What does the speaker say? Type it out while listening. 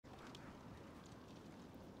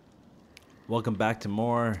Welcome back to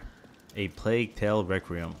more A Plague Tale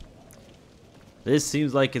Requiem. This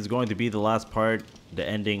seems like it's going to be the last part, the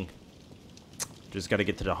ending. Just gotta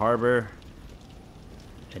get to the harbor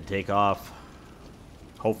and take off.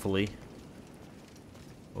 Hopefully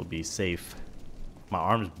we'll be safe. My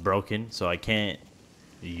arm's broken, so I can't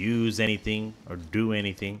use anything or do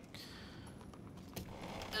anything.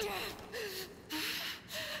 Is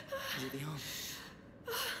it the arm?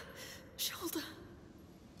 Shoulder.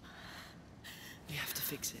 We have to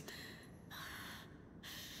fix it.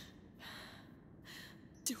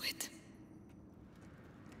 Do it.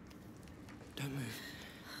 Don't move.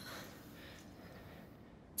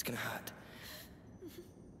 It's gonna hurt.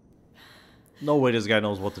 No way this guy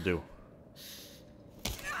knows what to do.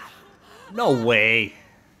 No way.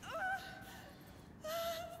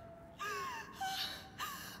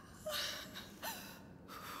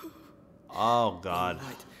 Oh God. All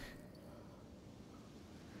right.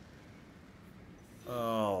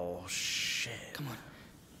 Oh shit. Come on.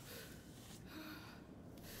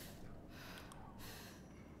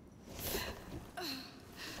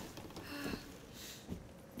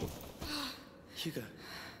 Hugo,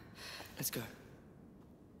 let's go.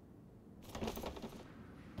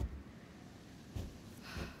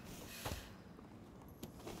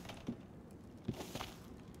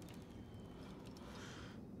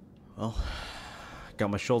 Well, got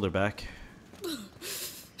my shoulder back.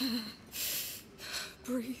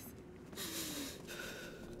 Breathe.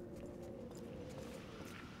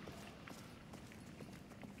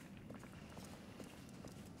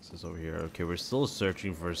 This is over here. Okay, we're still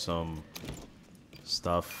searching for some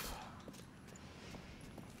stuff.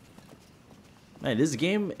 Man, this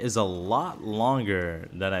game is a lot longer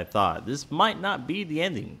than I thought. This might not be the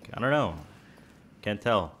ending. I don't know. Can't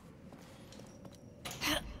tell.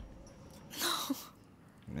 No.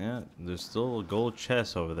 Yeah, there's still a gold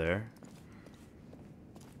chest over there.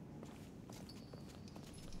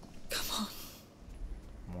 Come on.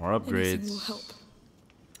 More upgrades. Anything will help.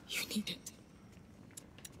 You need it.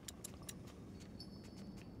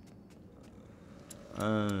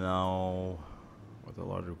 No. With a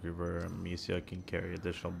larger quiver, Amicia can carry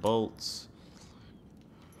additional bolts.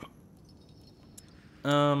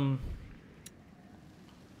 I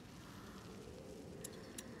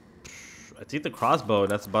think the crossbow,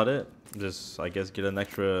 that's about it. Just, I guess, get an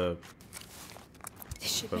extra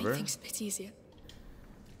This should quiver. make things a bit easier.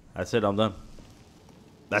 That's it, I'm done.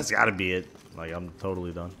 That's gotta be it. Like, I'm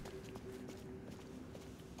totally done.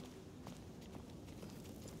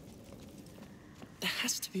 There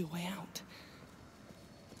has to be a way out.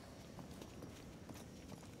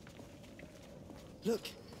 Look,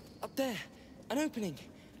 up there, an opening.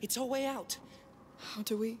 It's our way out. How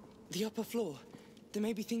do we? The upper floor. There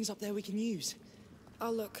may be things up there we can use.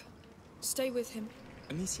 I'll look. Stay with him.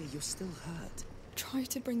 Amicia, you're still hurt. Try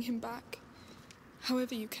to bring him back.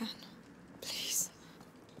 However you can. Please.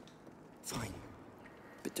 Fine.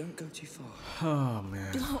 But don't go too far. Oh,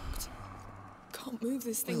 man. Blocked. Can't move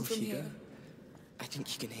this thing Well, from Hugo, here. I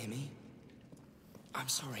think you can hear me. I'm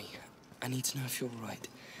sorry. I need to know if you're all right.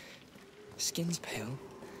 Skin's pale.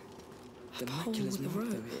 The hole macula's with the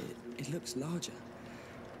marked, though. rope. It looks larger.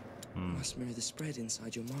 Must mirror the spread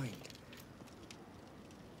inside your mind.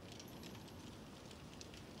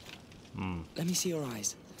 Let me see your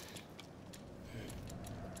eyes.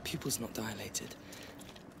 Pupils not dilated.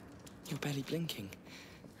 You're barely blinking.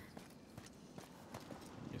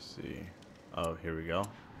 Let me see. Oh, here we go.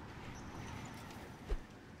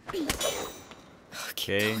 Keep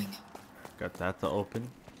Okay. going. Got that to open.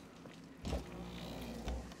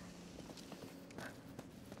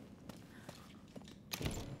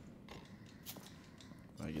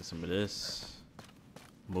 I get some of this.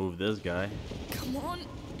 Move this guy. Come on.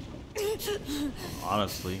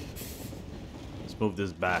 Honestly. Let's move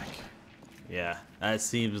this back. Yeah, that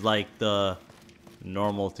seems like the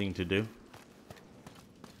normal thing to do.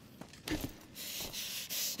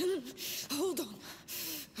 Hold on.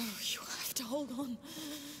 Oh, you have to hold on.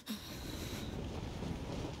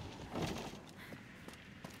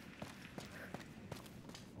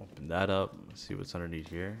 Open that up. Let's see what's underneath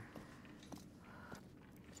here.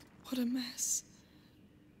 What a mess.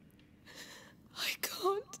 I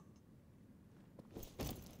can't.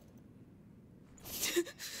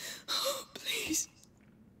 Oh, please.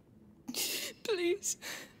 Please.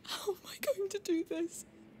 How am I going to do this?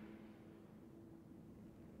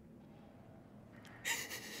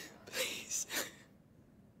 Please.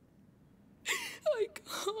 I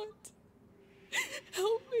can't.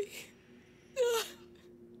 Help me.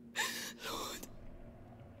 Lord.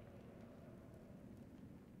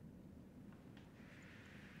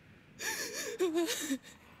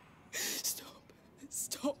 Stop.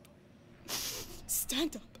 Stop.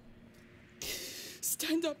 Stand up.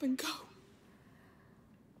 Stand up and go.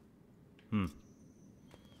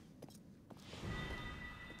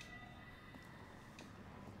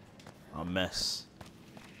 A mess.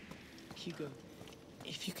 Hugo,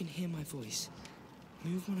 if you can hear my voice,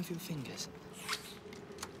 move one of your fingers.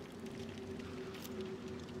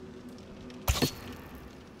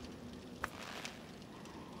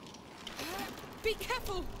 Be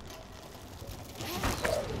careful!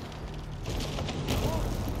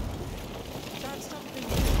 That's something.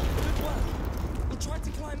 Good work. We'll try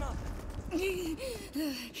to climb up.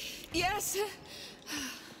 Yes.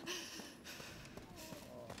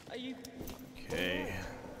 Are you... Okay.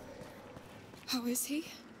 How is he?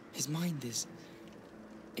 His mind is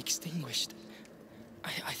extinguished.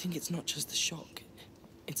 I think it's not just the shock.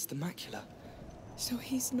 It's the macula. So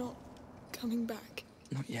he's not coming back.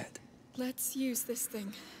 Not yet. Let's use this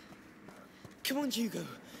thing. Come on, Hugo.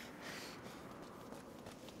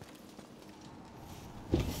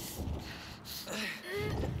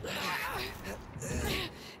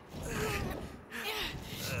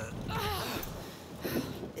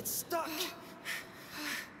 It's stuck.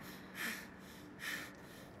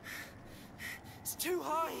 It's too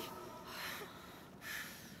high.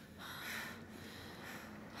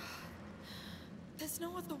 There's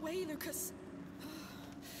no other way, Lucas.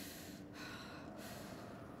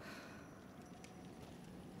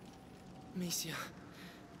 Amicia,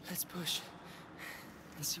 let's push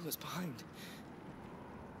and see what's behind.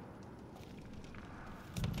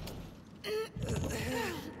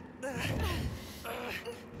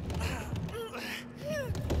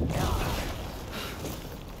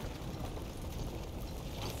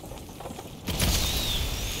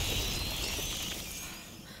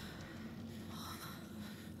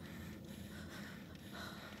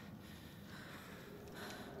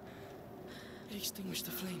 It extinguished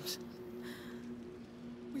the flames.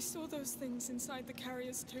 We saw those things inside the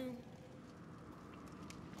carrier's tomb.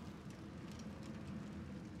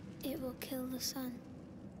 It will kill the sun.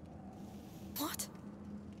 What?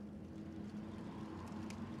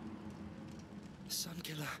 The Sun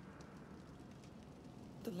Killer.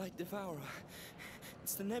 The Light Devourer.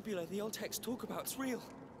 It's the nebula the old texts talk about. It's real.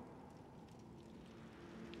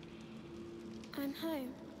 I'm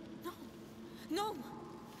home. No. No!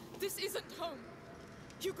 This isn't home.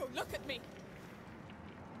 Hugo, look at me.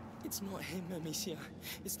 It's not him, Amicia.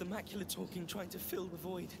 It's the macula talking, trying to fill the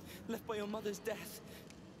void left by your mother's death.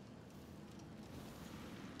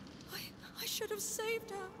 I should have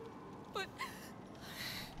saved her, but...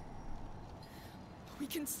 We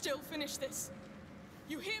can still finish this.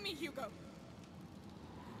 You hear me, Hugo?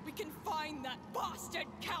 We can find that bastard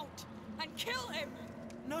Count and kill him!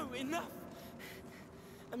 No, enough!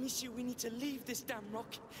 Amicia, we need to leave this damn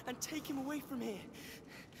rock and take him away from here.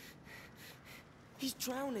 He's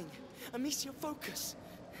drowning. Amicia, focus.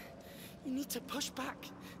 You need to push back.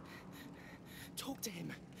 Talk to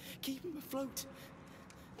him. Keep him afloat.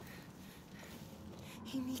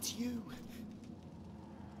 He needs you.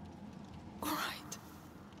 All right.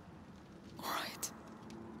 All right.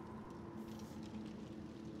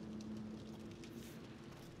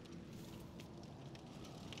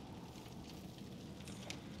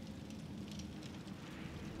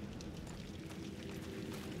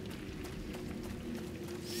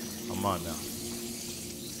 Come on now.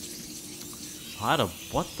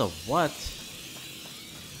 What the what?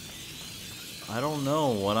 I don't know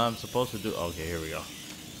what I'm supposed to do. Okay, here we go.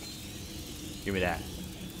 Give me that.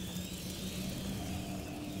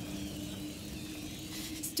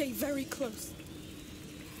 Stay very close.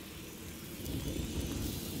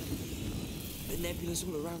 The nebula's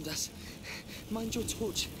all around us. Mind your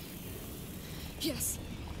torch. Yes.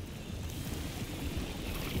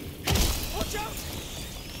 Watch out!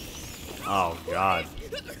 Oh God.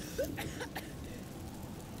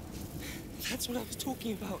 That's what I was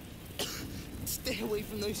talking about. Stay away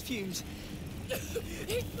from those fumes.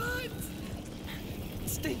 It burns!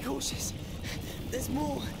 Stay cautious. There's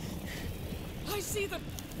more. I see them.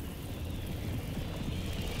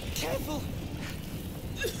 Careful!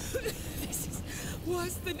 This is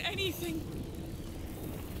worse than anything.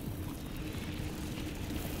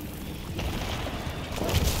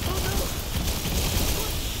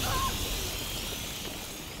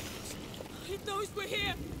 It knows we're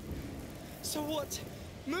here. So what?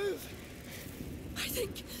 Move! I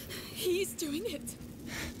think he's doing it.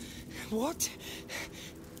 What?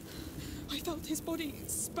 I felt his body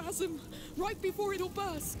spasm right before it all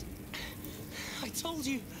burst. I told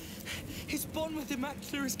you. His bond with the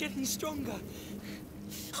macula is getting stronger.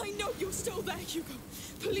 I know you're still there, Hugo.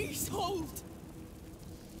 Please hold.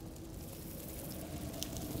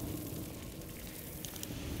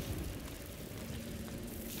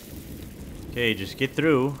 Okay, just get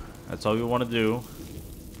through. That's all we want to do.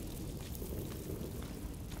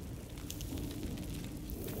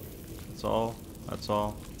 That's all. That's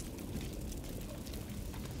all.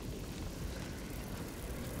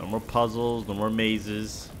 No more puzzles, no more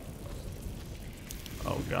mazes.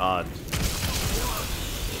 Oh god.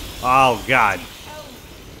 Oh god.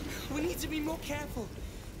 We need to be more careful.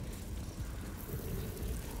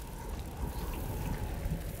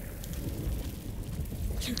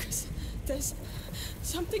 Lucas, there's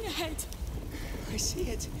something ahead. I see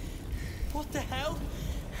it. What the hell?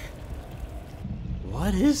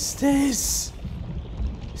 What is this?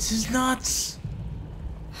 This is nuts.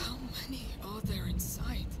 How many are there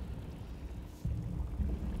inside?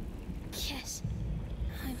 Yes,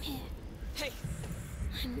 I'm here. Hey,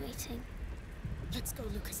 I'm waiting. let's go,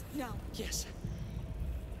 Lucas. Now. Yes.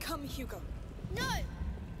 Come, Hugo. No!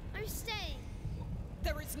 I'm staying.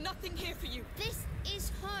 There is nothing here for you. This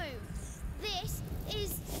is home. This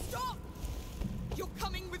is... Stop! You're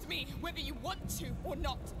coming with me, whether you want to or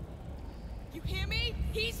not. You hear me?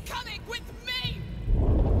 He's coming with me!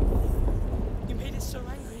 You made us so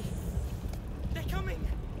angry. They're coming.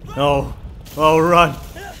 No. Oh, run.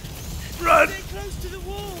 Run. Stay close to the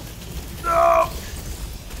wall. No.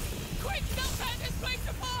 Quick, don't tear this place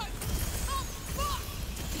apart! Oh, fuck!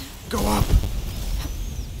 Go up.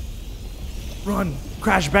 Run.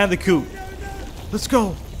 Crash Bandicoot. No, no. Let's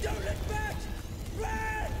go. Don't look back.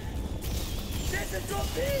 Run. There's a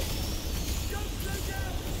drop in. Don't slow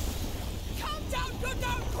down. Calm down, go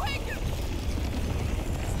down, quick!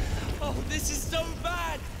 Oh, this is so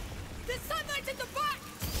bad. The sunlight's at the back!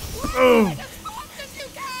 Boom. Run as fast as you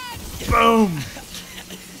can! Boom.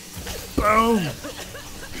 Boom.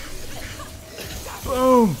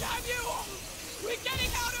 Boom. Damn you! We're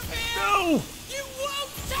getting out of here! No. You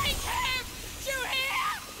won't take him! You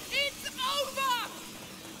hear? It's over!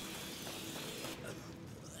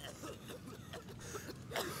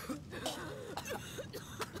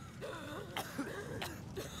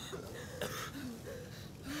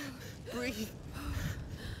 Breathe.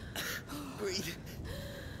 Breathe.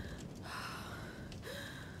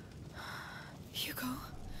 Hugo?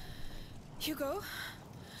 Hugo?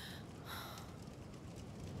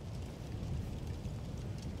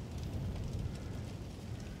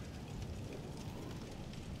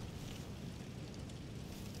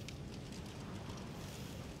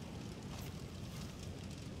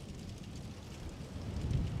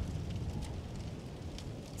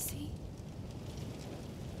 See?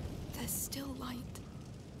 There's still light.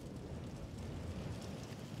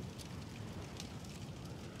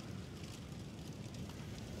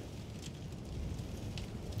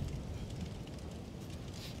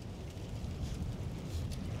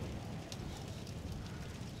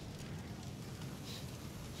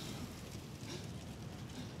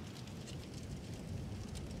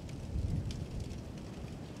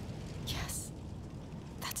 Yes,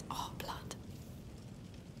 that's our blood.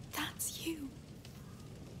 That's you.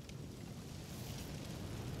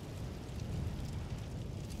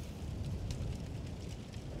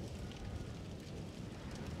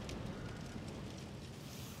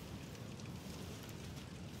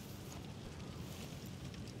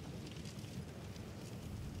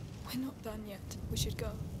 We're not done yet. We should go.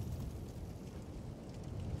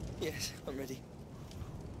 Yes, I'm ready.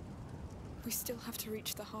 We still have to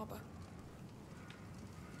reach the harbor.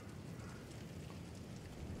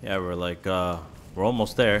 Yeah, we're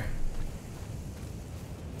almost there.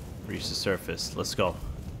 Reach the surface. Let's go.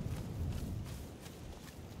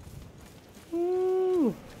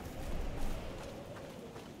 Woo.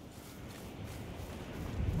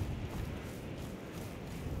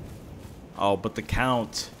 Oh, but the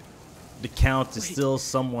count. The count is Wait. still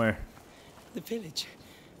somewhere. The village.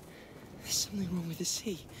 There's something wrong with the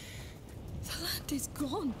sea. The land is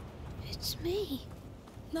gone. It's me.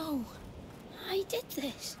 No. I did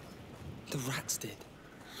this. The rats did.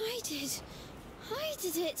 I did. I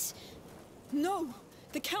did it. No.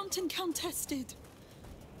 The Count and Countess did.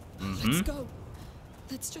 Let's go.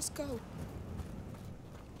 Let's just go.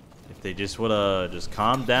 If they just would've just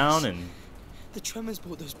calmed down and... The tremors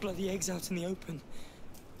brought those bloody eggs out in the open.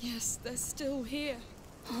 Yes, they're still here.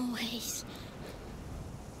 Always.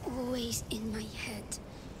 Always in my head.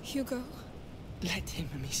 Hugo. Let him,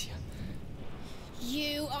 Amicia.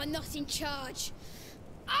 You are not in charge.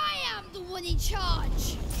 I am the one in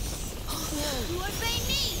charge. You obey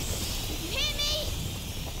me. You hear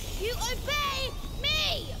me? You obey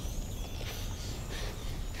me.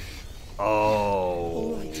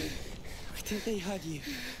 All Oh. right. I think they heard you.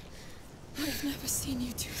 I've never seen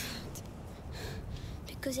you do that.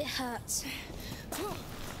 Because it hurts. Oh,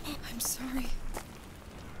 I'm sorry.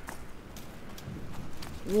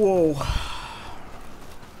 Whoa.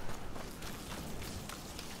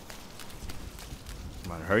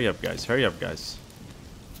 Come on, hurry up, guys. Hurry up, guys.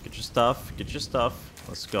 Get your stuff. Get your stuff.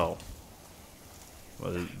 Let's go.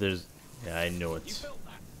 Well, there's... Yeah, I knew You it. built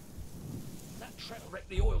that. That Trevor wrecked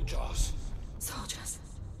the oil jars. Soldiers.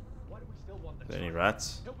 Why do we still want the Any Trevor?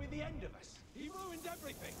 rats? He'll be the end of us. He ruined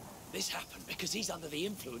everything. This happened because he's under the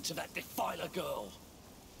influence of that defiler girl.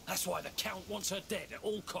 That's why the Count wants her dead at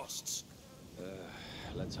all costs.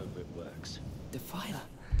 Let's hope it works. Defiler.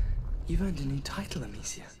 You've earned a new title,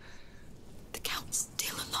 Amicia. The Count's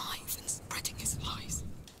still alive and spreading his lies.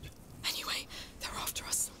 Anyway, they're after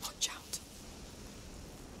us, so watch out.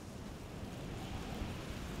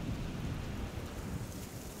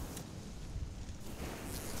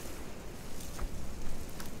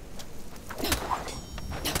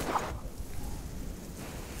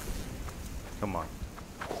 Come on.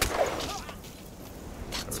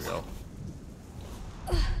 There we go.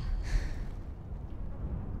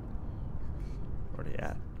 Where are they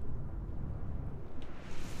at?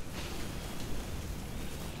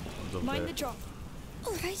 One's over Mind there. the drop.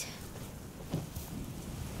 All right.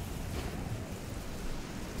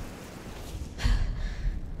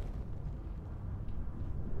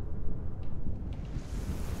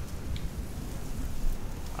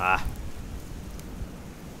 Ah.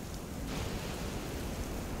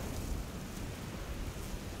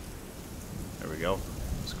 There we go.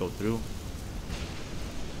 Let's go through.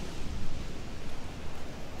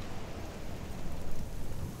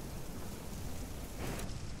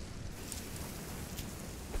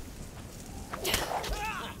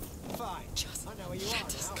 Fine. Just I know where you let are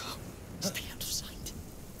us now. go. Stay out of sight.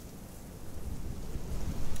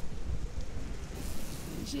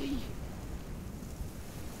 Easy.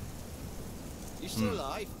 You still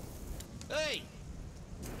alive? Hey!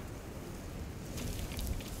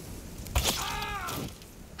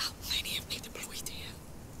 How many have been deployed here?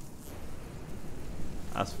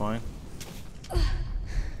 That's fine.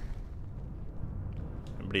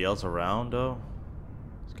 Anybody else around though?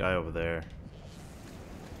 This guy over there.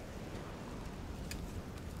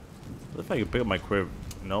 What if I could pick up my crib?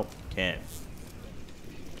 Nope, can't.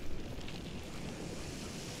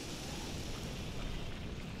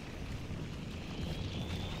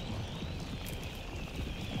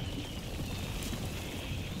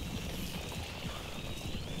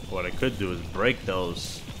 What I could do is break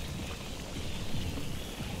those.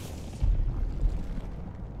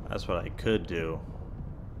 That's what I could do.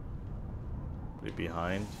 Be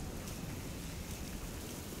behind.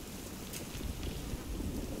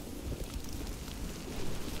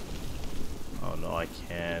 Oh no, I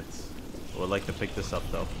can't. I would like to pick this up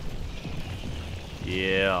though.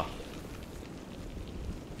 Yeah.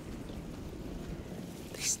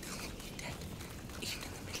 They still want you dead, even in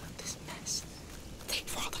the middle of this mess. They'd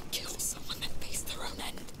rather kill someone than face their own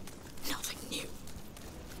end. Nothing new.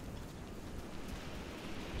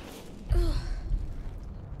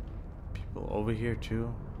 People over here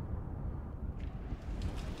too.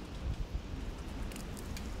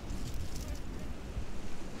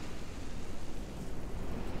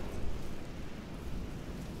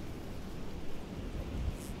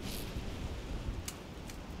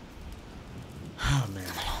 Oh man.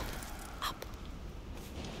 Up.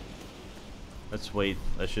 Let's wait.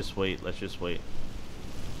 Let's just wait. Let's just wait.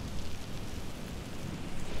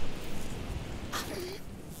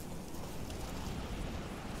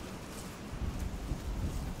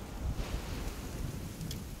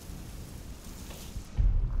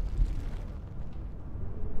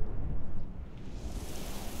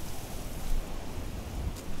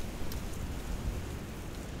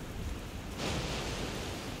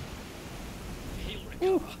 He'll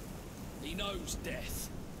recover. He knows death.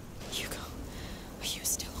 Hugo, are you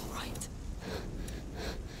still alright?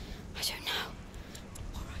 I don't know.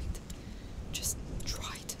 Alright. Just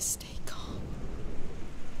try to stay calm.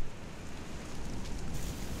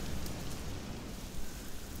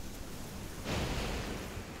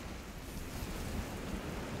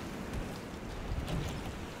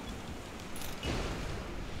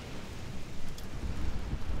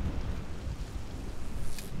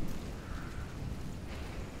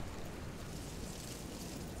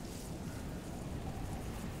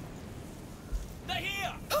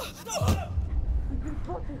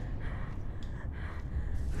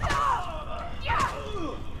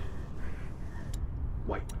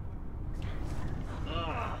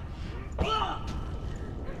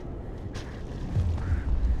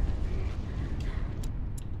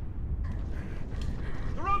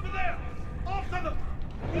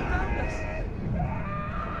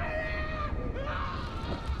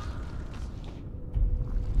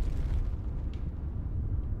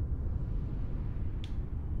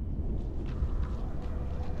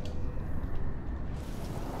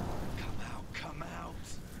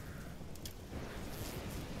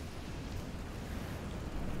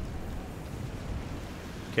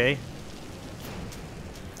 Okay.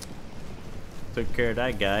 Took care of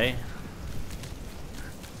that guy.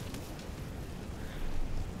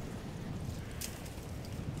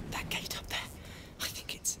 That gate up there, I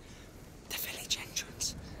think it's the village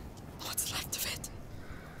entrance. What's left of it?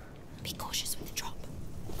 Be cautious with the drop.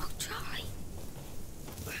 I'll try.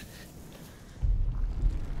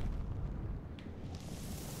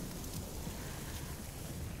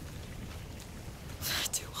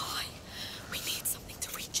 Too high. We need something to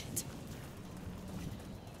reach it.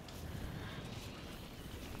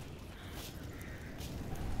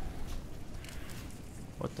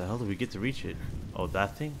 What the hell do we get to reach it? Oh,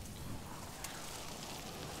 that thing?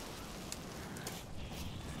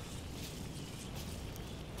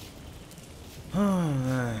 Do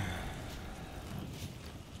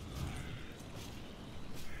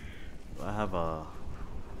I have a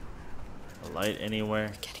light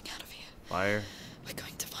anywhere? Getting out of here. Fire? We're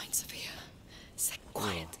going to find Sophia. Sit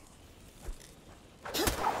quiet.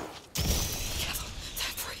 Careful,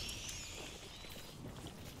 they're free.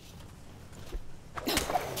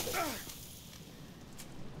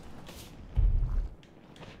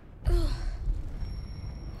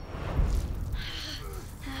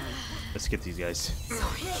 Let's get these guys.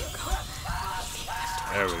 Sorry, Hugo.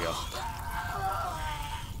 There we go.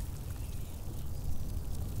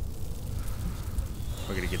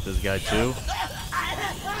 We're gonna get this guy too.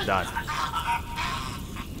 Done.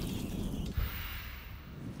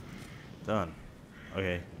 Done.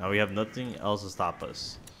 Okay, now we have nothing else to stop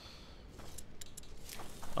us.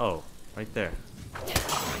 Oh, right there.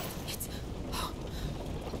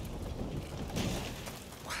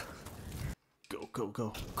 Go, go,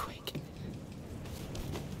 go. Quick.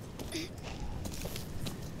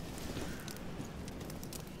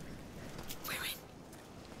 We're in.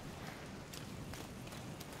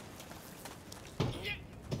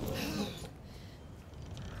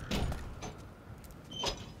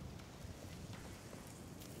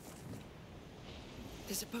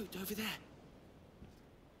 There's a boat over there.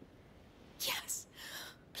 Yes.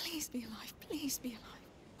 Please be alive. Please be alive.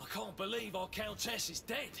 I can't believe our Countess is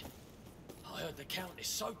dead. I heard the Count is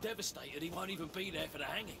so devastated he won't even be there for the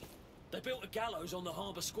hanging. They built a gallows on the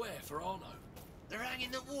harbour square for Arnaud. They're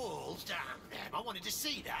hanging the walls? Damn them. I wanted to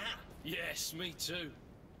see that. Yes, me too.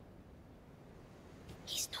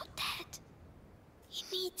 He's not dead. He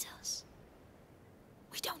needs us.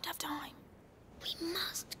 We don't have time. We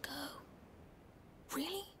must go.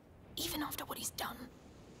 Really? Even after what he's done?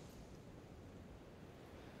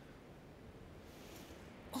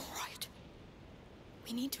 All right.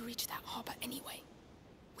 We need to reach that harbor anyway.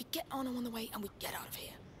 We get Arnaud on the way and we get out of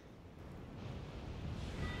here.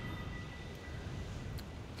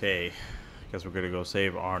 Okay, guess we're gonna go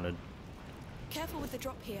save Arnaud. Careful with the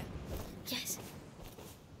drop here. Yes.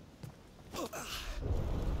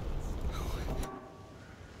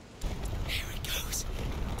 Here it goes.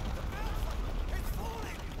 It's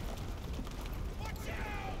falling! Watch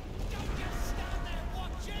out! Don't just stand there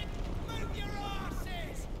watching! Move your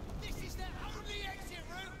asses! This is their only exit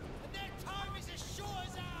route, and their time is as short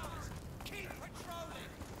as ours! Keep patrolling!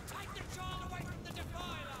 Take the child away from the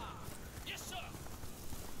defiler! Yes, sir!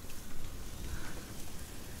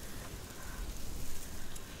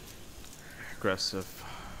 Aggressive.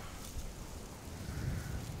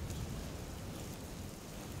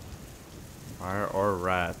 Fire or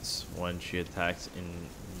rats when she attacks in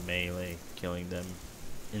melee, killing them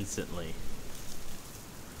instantly.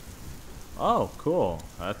 Oh, cool.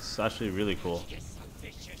 That's actually really cool. You're so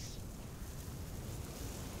vicious.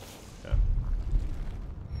 Yeah.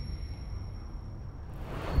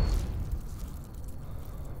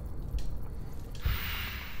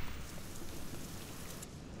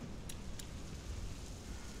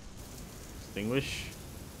 Extinguish.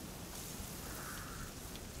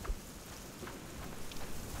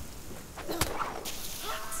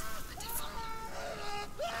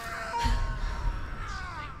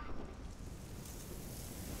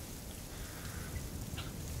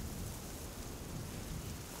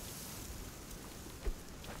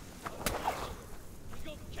 He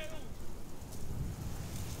got killed!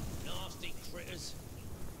 Nasty critters.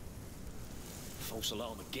 False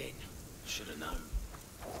alarm again. Should have known.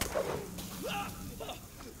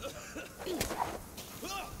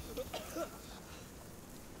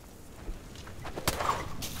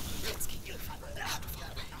 Let's get you out of our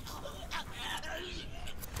way.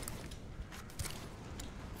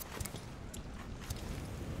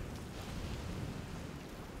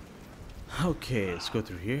 Okay, let's go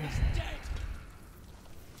through here. Dead!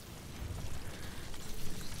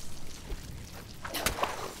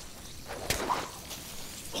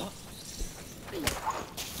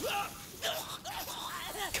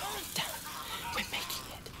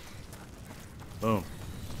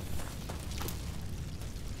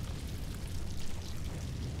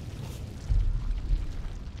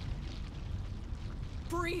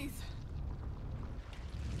 breathe.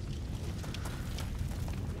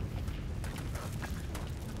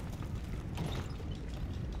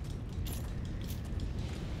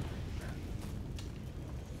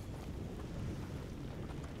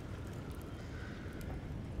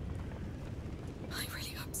 I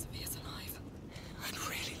really hope Sophia's alive. I'd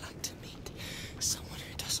really like to meet someone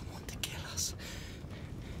who doesn't want to kill us.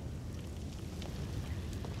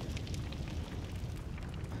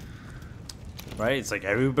 Right? It's like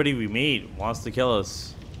everybody we meet wants to kill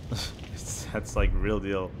us. That's like real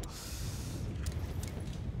deal.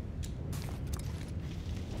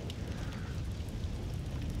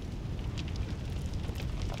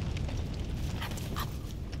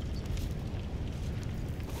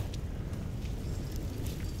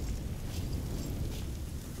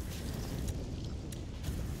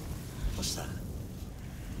 What's that?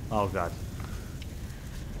 Oh god.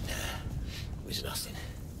 Was nothing.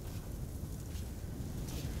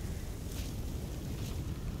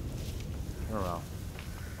 Turn around.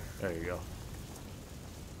 There you go.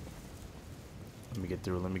 Let me get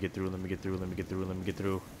through, let me get through, let me get through, let me get through, let me get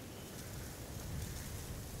through.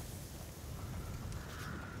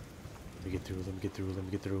 Let me get through, let me get through, let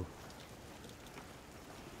me get through.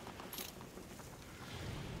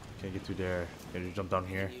 Can't get through there. Can you jump down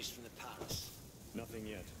here? News from the palace. Nothing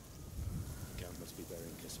yet. The Count must be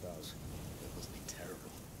burying Kispouse. It must be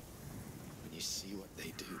terrible. When you see what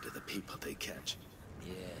they do to the people they catch.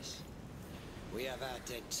 Yes. We have our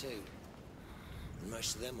dead too. And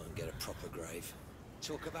most of them won't get a proper grave.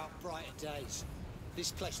 Talk about brighter days. This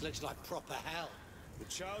place looks like proper hell. The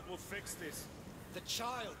child will fix this. The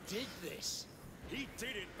child did this. He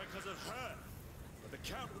did it because of her. But the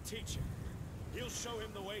Count will teach him. He'll show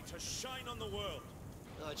him the way to shine on the world.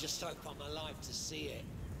 I just hope I'm alive to see it.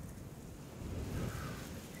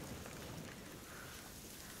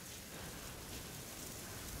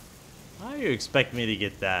 How do you expect me to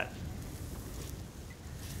get that?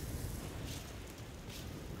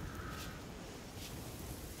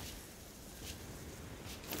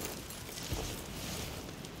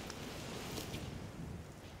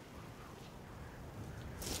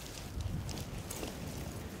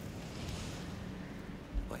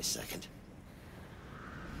 Wait a second.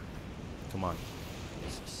 Come on.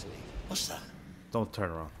 It's asleep. What's that? Don't turn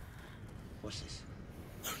around. What's this?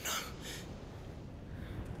 Oh no.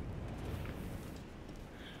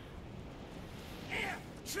 Here!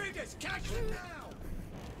 Triggers! Catch them now!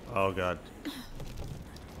 Oh god.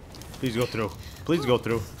 Please go through. Please go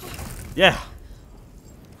through. Yeah.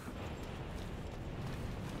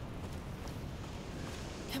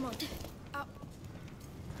 Come on. Up.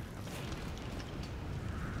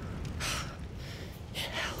 It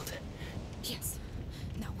held. Yes.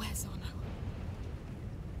 Now where's Arnaud?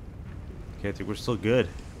 Okay, I think we're still good.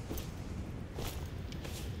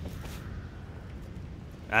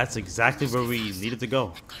 That's exactly where we needed to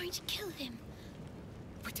go. I'm going to kill him.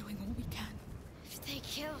 We're doing all we can. If they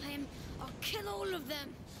kill him, I'll kill all of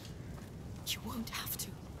them. You won't have to.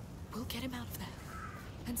 We'll get him out of there.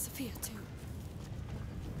 And Sophia too.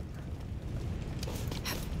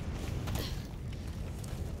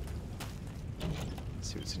 Let's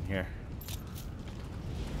see what's in here.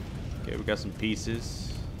 Okay, we got some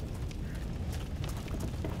pieces.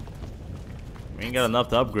 We ain't got enough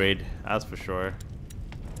to upgrade, that's for sure.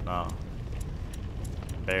 No.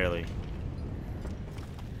 Barely.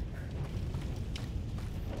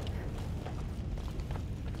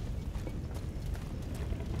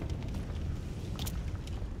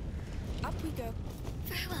 Up we go.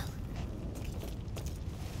 Very well.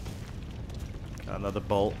 Got another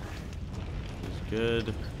bolt. Is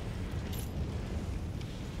good.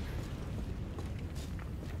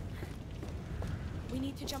 We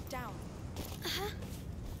need to jump down. Uh-huh.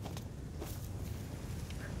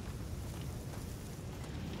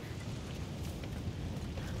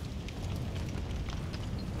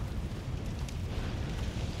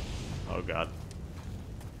 Oh god.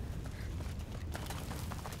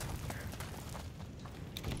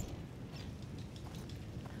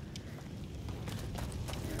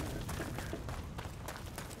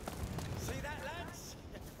 See that, lads?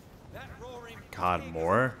 That roaring God, pig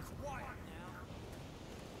more?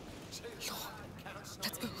 is quiet now.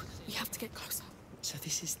 Let's go. We have to get closer. So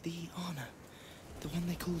this is the Arnaud, the one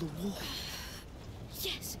they call the War.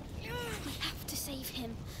 Yes. We have to save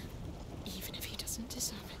him. Even if he doesn't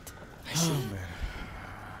deserve it. I see.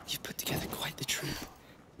 You've put together quite the troop.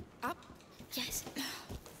 Up. Yes.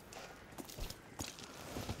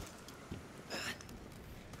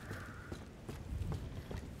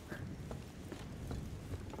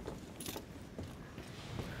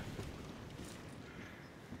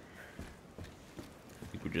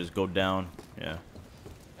 just go down. Yeah.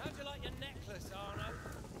 How'd you like your necklace, Arnaud?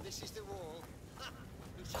 This is the wall.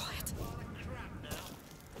 Quiet. Crap now.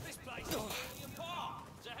 This place is falling apart.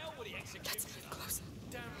 To hell with the execution. Let's move closer.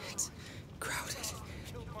 Damn right. It's crowded.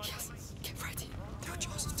 Killed my Yes, get ready. There are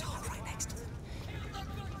jaws of tar right next to them.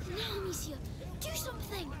 No, monsieur. Do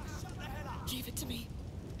something. Give it to me.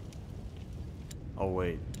 Oh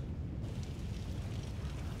wait.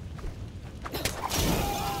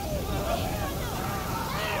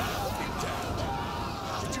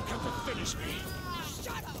 Did you come to finish me?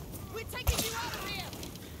 Shut up! We're taking you out of here!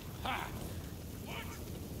 Ha! What?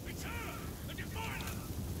 It's her! The Defiler!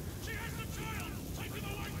 She has the child! Take him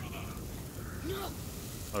away from her! No.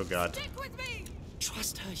 Oh god. Stick with me!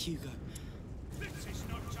 Trust her, Hugo. This is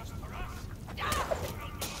not just for us! For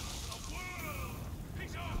the world!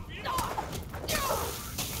 He's our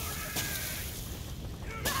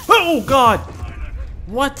Oh god!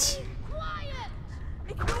 What? Quiet!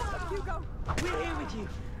 Ignore them, Hugo! We're here with you.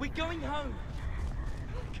 We're going home.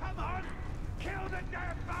 Come on! Kill the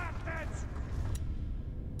damn bastards!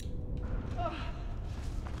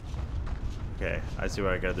 Okay, I see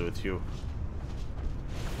what I gotta do with you.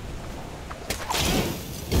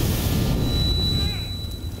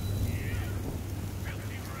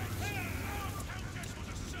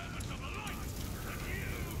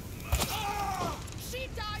 She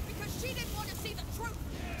died because she didn't want to see the truth,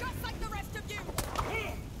 just like the rest of you!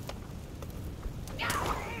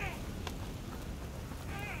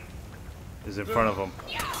 Is in front of him.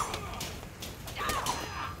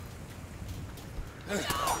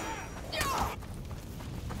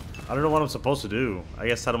 I don't know what I'm supposed to do. I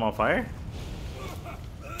guess set him on fire?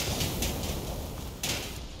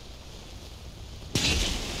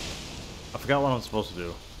 I forgot what I'm supposed to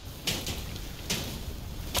do.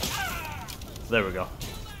 There we go.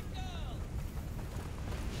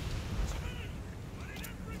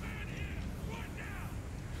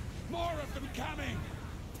 More of them coming!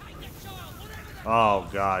 Oh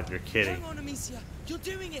god, you're kidding. Hang on, Amicia. You're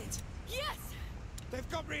doing it. Yes! They've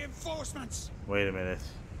got reinforcements! Wait a minute.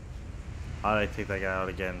 How did I take that guy out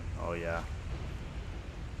again? Oh yeah.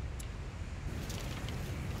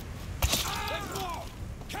 There's more!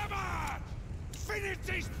 Come on! Finish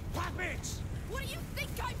these puppets! What do you think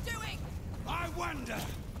I'm doing? I wonder!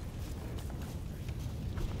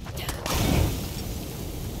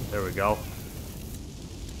 There we go.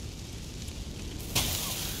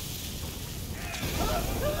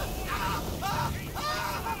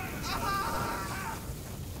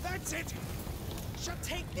 That's it! Shall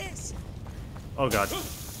take this. Oh god.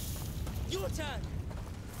 Your turn.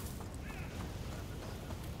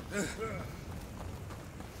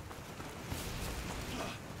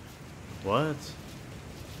 What?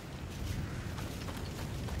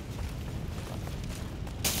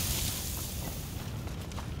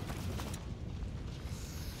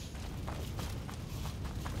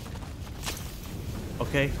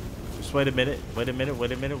 Okay. Just wait a minute. Wait a minute.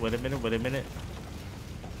 Wait a minute. Wait a minute. Wait a minute.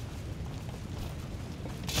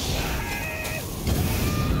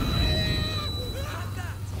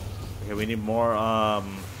 Okay, we need more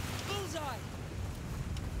Bullseye.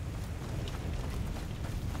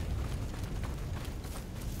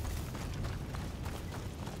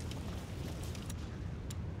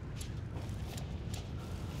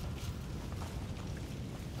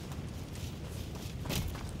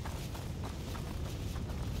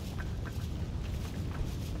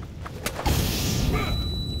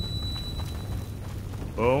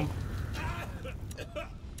 boom.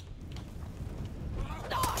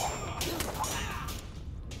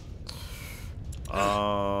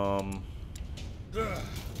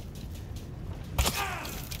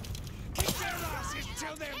 Keep their asses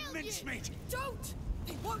till they're mincemeat! Don't!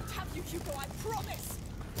 They won't have you, Hugo, I promise!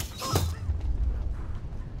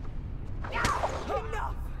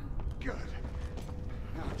 Enough! Good.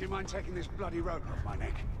 Now, do you mind taking this bloody rope off my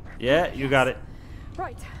neck? Yeah, you got it.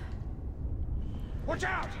 Right. Watch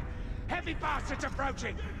out! Heavy bastards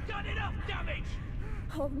approaching! Done enough damage!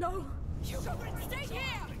 Oh no! Hugo, stay here!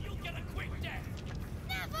 You'll get a quick death!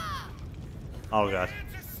 Never! Oh god.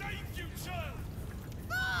 Here to save you, sir!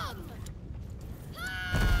 Mom!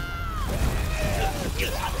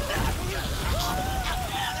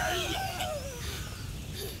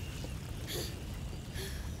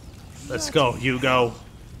 Let's go, Hugo.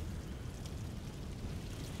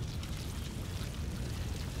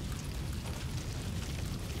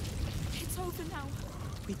 It's over now.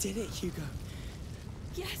 We did it, Hugo.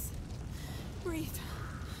 Yes. Breathe.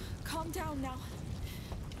 Calm down now.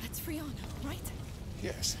 Let's free Arnaud, right?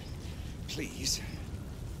 Yes. Please.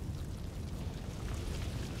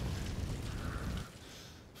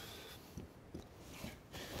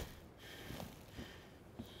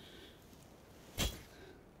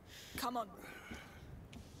 Come on.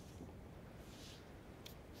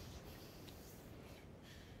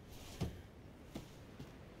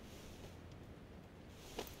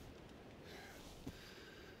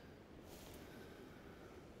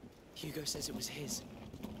 Hugo says it was his.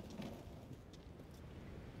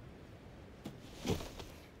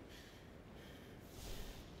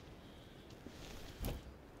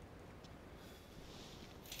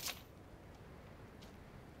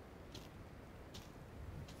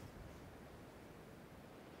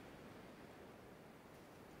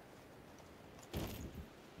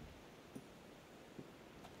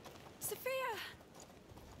 Sophia!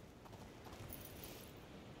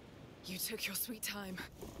 You took your sweet time.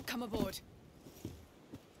 Come aboard.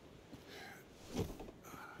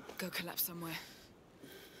 Go collapse somewhere.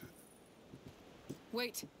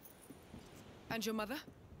 Wait. And your mother?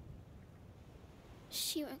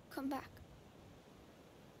 She won't come back.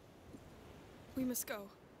 We must go.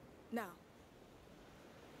 Now.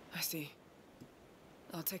 I see.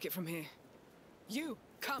 I'll take it from here. You,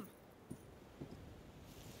 come!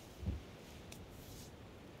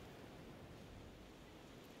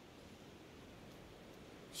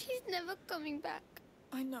 She's never coming back.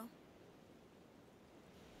 I know.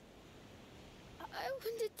 I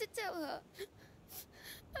wanted to tell her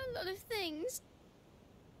a lot of things.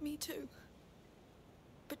 Me too.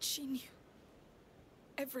 But she knew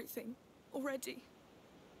everything already.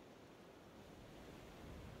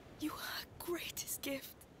 You are her greatest gift.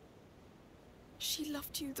 She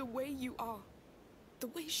loved you the way you are, the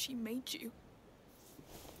way she made you.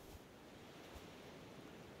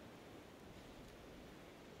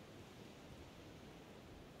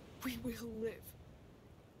 We will live.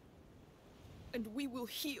 And we will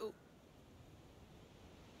heal.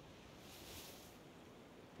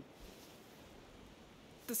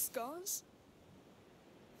 The scars?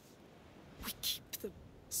 We keep them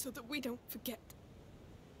so that we don't forget.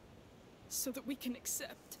 So that we can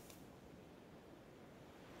accept.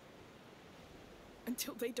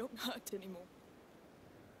 Until they don't hurt anymore.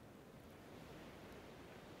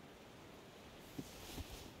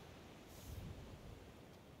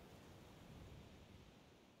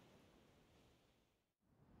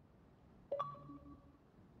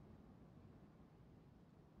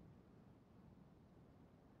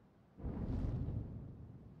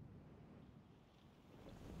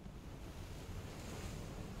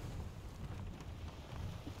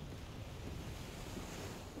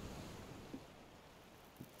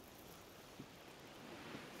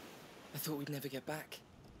 I thought we'd never get back.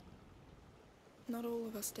 Not all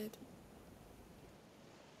of us did.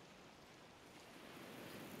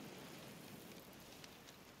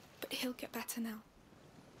 But he'll get better now.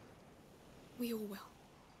 We all will.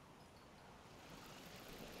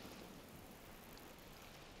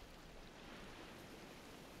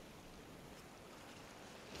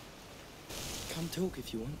 Come talk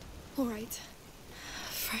if you want. All right.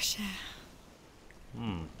 Fresh air.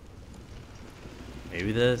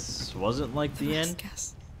 Maybe this wasn't like the best end?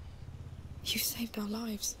 guess. You saved our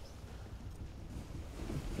lives.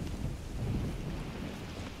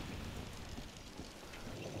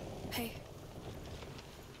 Hey.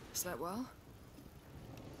 Slept well?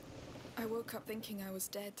 I woke up thinking I was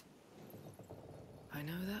dead. I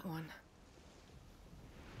know that one.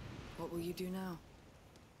 What will you do now?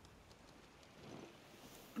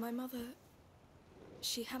 My mother...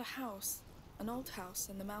 She had a house. An old house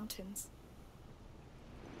in the mountains.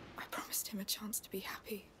 I promised him a chance to be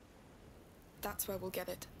happy. That's where we'll get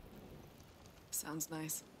it. Sounds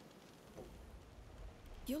nice.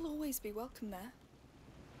 You'll always be welcome there.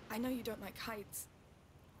 I know you don't like heights.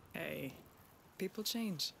 Hey, people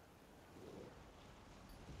change.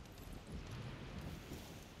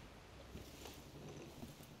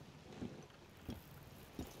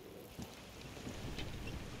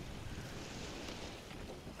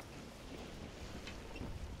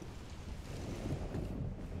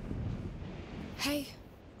 Hey.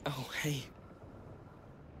 Oh, hey.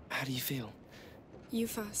 How do you feel? You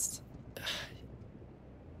first.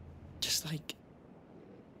 Just like...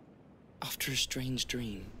 after a strange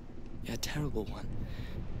dream. Yeah, a terrible one.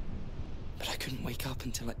 But I couldn't wake up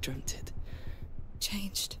until I dreamt it.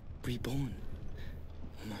 Changed. Reborn.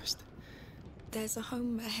 Almost. There's a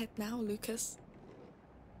home ahead now, Lucas.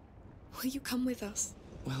 Will you come with us?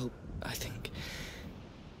 Well, I think...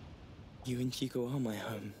 you and Hugo are my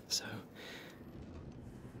home, so...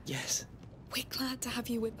 yes. We're glad to have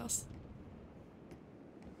you with us.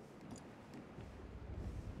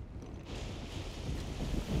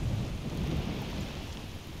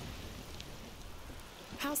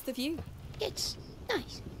 How's the view? It's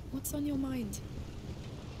nice. What's on your mind?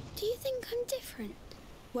 Do you think I'm different?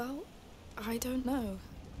 Well, I don't know.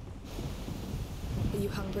 Are you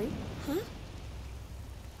hungry? Huh?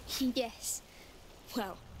 Yes.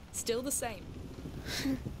 Well, still the same.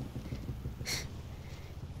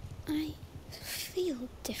 I feel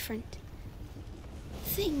different.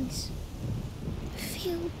 Things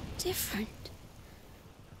feel different.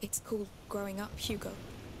 It's called growing up, Hugo.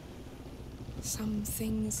 Some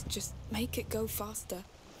things just make it go faster.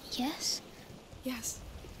 Yes? Yes.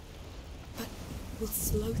 But we'll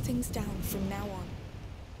slow things down from now on.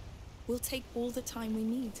 We'll take all the time we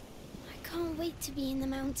need. I can't wait to be in the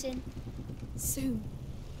mountain. Soon.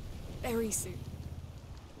 Very soon.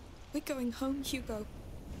 We're going home, Hugo.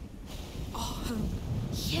 Our home.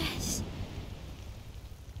 Yes.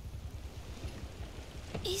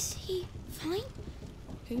 Is he fine?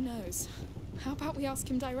 Who knows? How about we ask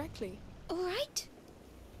him directly? All right.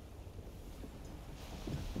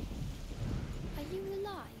 Are you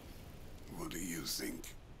alive? What do you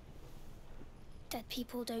think? Dead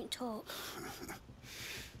people don't talk.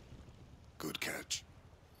 Good catch.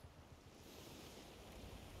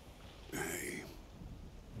 Hey.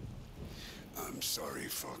 I'm sorry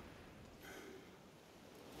for...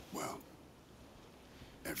 well,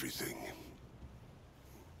 everything.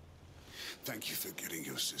 Thank you for getting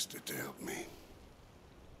your sister to help me.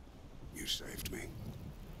 You saved me.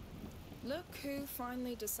 Look who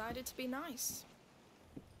finally decided to be nice.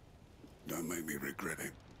 Don't make me regret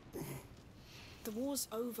it. The war's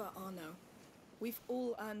over, Arnaud. We've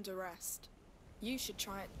all earned a rest. You should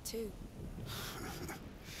try it too.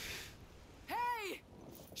 Hey!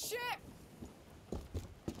 Ship!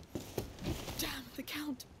 Damn, the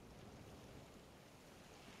Count.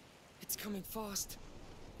 It's coming fast.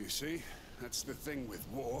 You see? That's the thing with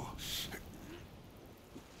war.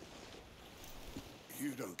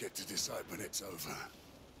 You don't get to decide when it's over.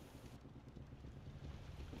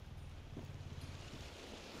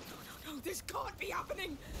 No, this can't be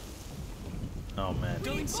happening! Oh man.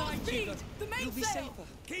 Go inside, Hugo. The You'll be mainsail! safer.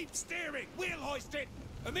 Keep steering! We'll hoist it!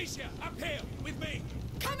 Amicia, up here, with me!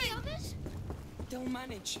 Coming! Others? They'll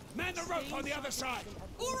manage. Man the rope on the other side!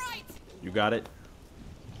 All right! You got it?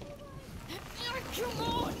 Come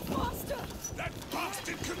on, faster! That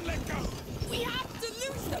bastard couldn't let go! We have to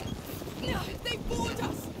lose them! No, they board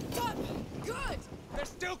us! Done! Good! They're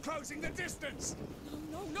still closing the distance!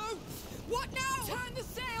 No! What now? Turn the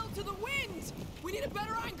sail to the wind! We need a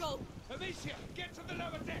better angle! Amicia, get to the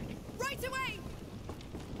lower deck! Right away!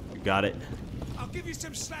 You got it. I'll give you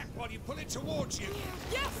some slack while you pull it towards you.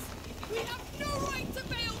 Yes! We have no right to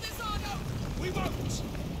fail this, Arnaud! We won't!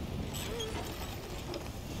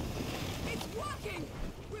 It's working!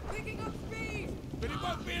 We're picking up speed! But it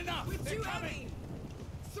won't be enough! We're They're too coming! heavy!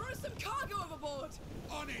 Throw some cargo overboard!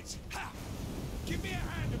 On it! Ha! Give me a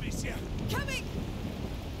hand, Amicia! Coming!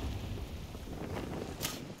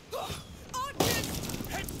 Archers!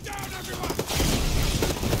 Heads down, everyone!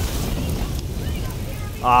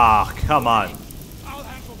 Ah, come on. I'll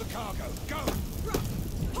handle the cargo. Go!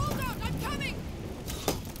 Hold on, I'm coming!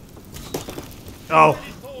 Oh.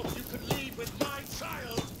 Any thought you could leave with my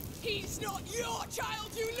child? He's not your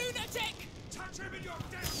child, you lunatic! Touch him in your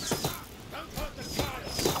death! Don't hurt the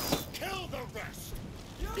child! Kill the rest!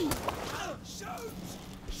 Shoot!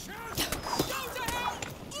 Shoot! Go to hell!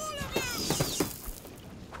 All of you!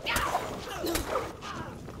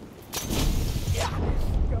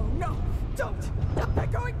 No, don't! They're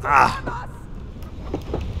going to harm us!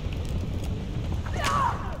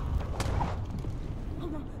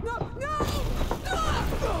 No!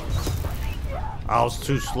 I was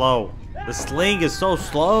too slow. The sling is so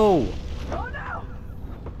slow. Oh no!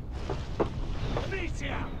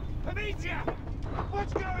 Amicia! Amicia!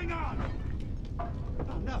 What's going on?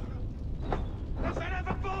 Oh no! There's that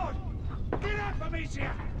other board! Get up,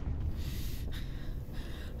 Amicia!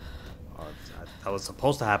 Oh, that was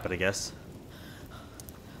supposed to happen, I guess.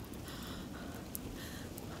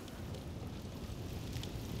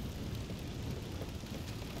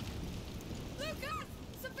 Lucas!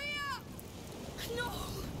 Sophia! No!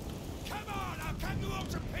 Come on! I'll cut you all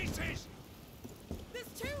to pieces!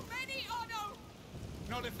 There's too many, Arnaud!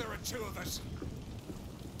 Not if there are two of us.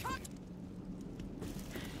 Cut!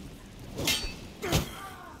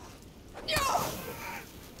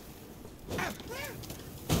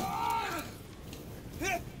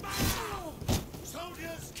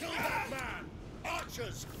 Soldiers, kill that man!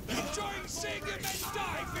 Archers, enjoying seeing your men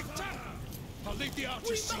die, Victor! I'll leave the We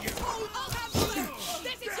archers to you. must hold! I'll handle them!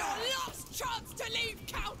 This is your last chance to leave,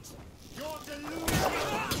 Count! You're deluded,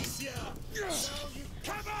 Alicia!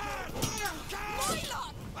 Come on! My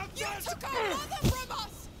luck! You took our mother from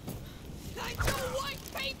us! And your wife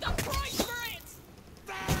paid the price for it!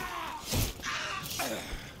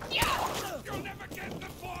 Yeah!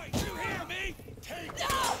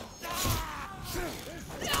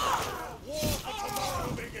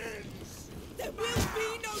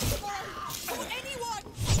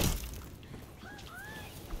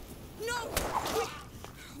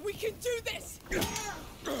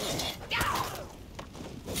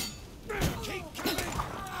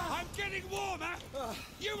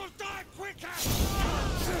 You will die quicker!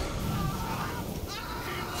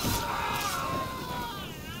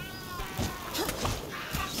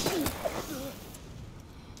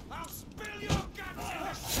 I'll spill your guts in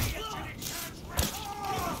the sea until it turns red!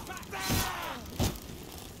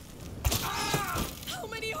 How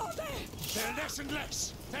many are there? They're less and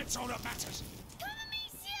less. That's all that matters.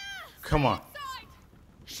 Come on.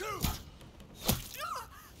 Shoot!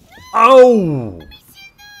 Oh!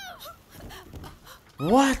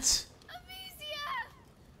 What?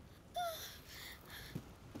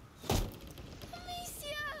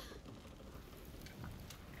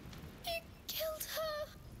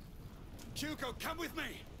 Hugo, come with me!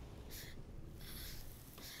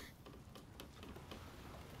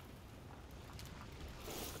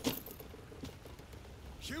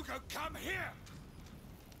 Hugo, come here!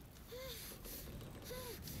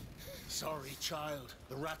 Sorry, child.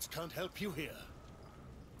 The rats can't help you here.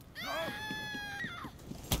 No!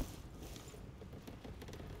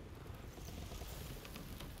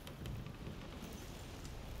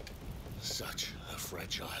 Such a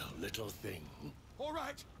fragile little thing. All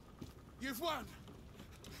right, you've won.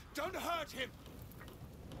 Don't hurt him.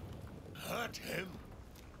 Hurt him?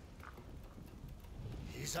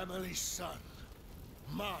 He's Emily's son.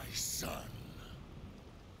 My son.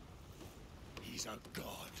 He's a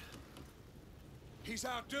god. He's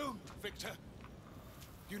our doom, Victor.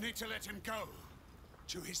 You need to let him go.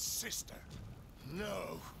 To his sister.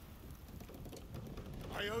 No.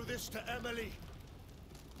 I owe this to Emily.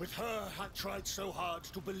 With her, I tried so hard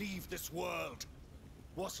to believe this world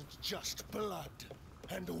wasn't just blood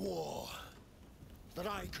and war. That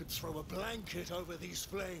I could throw a blanket over these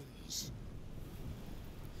flames.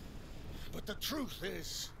 But the truth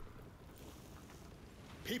is,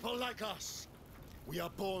 people like us, we are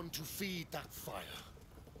born to feed that fire.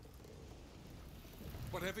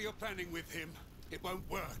 Whatever you're planning with him, it won't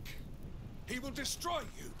work. He will destroy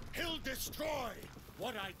you. He'll destroy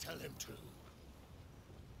what I tell him to.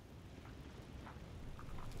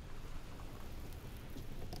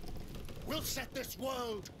 We'll set this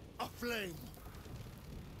world aflame.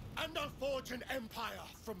 And I'll forge an empire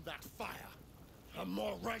from that fire. A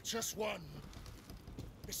more righteous one.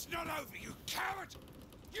 It's not over, you coward!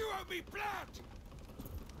 You owe me blood!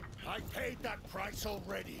 I paid that price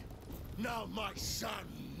already. Now my son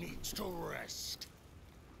needs to rest.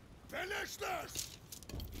 Finish this!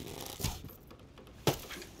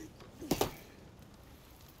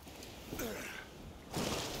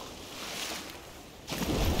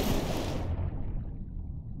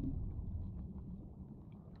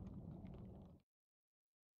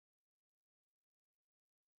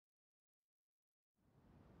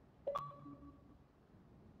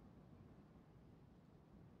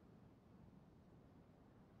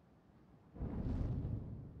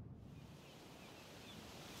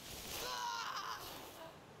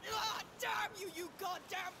 Damn you, you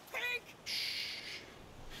goddamn pig!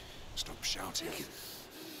 Stop shouting.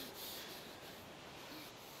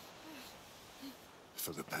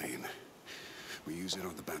 For the pain. We use it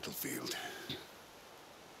on the battlefield.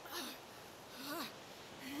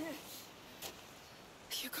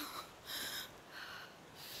 Hugo.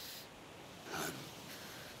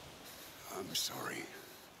 I'm sorry.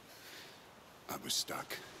 I was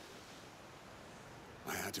stuck.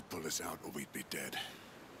 I had to pull us out or we'd be dead.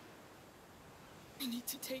 We need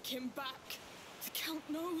to take him back. The Count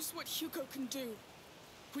knows what Hugo can do.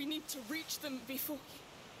 We need to reach them before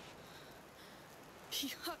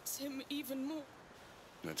he hurts him even more.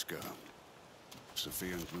 Let's go.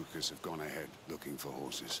 Sophia and Lucas have gone ahead looking for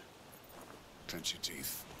horses. Clench your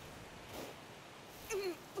teeth.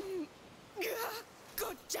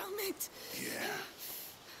 God damn it! Yeah.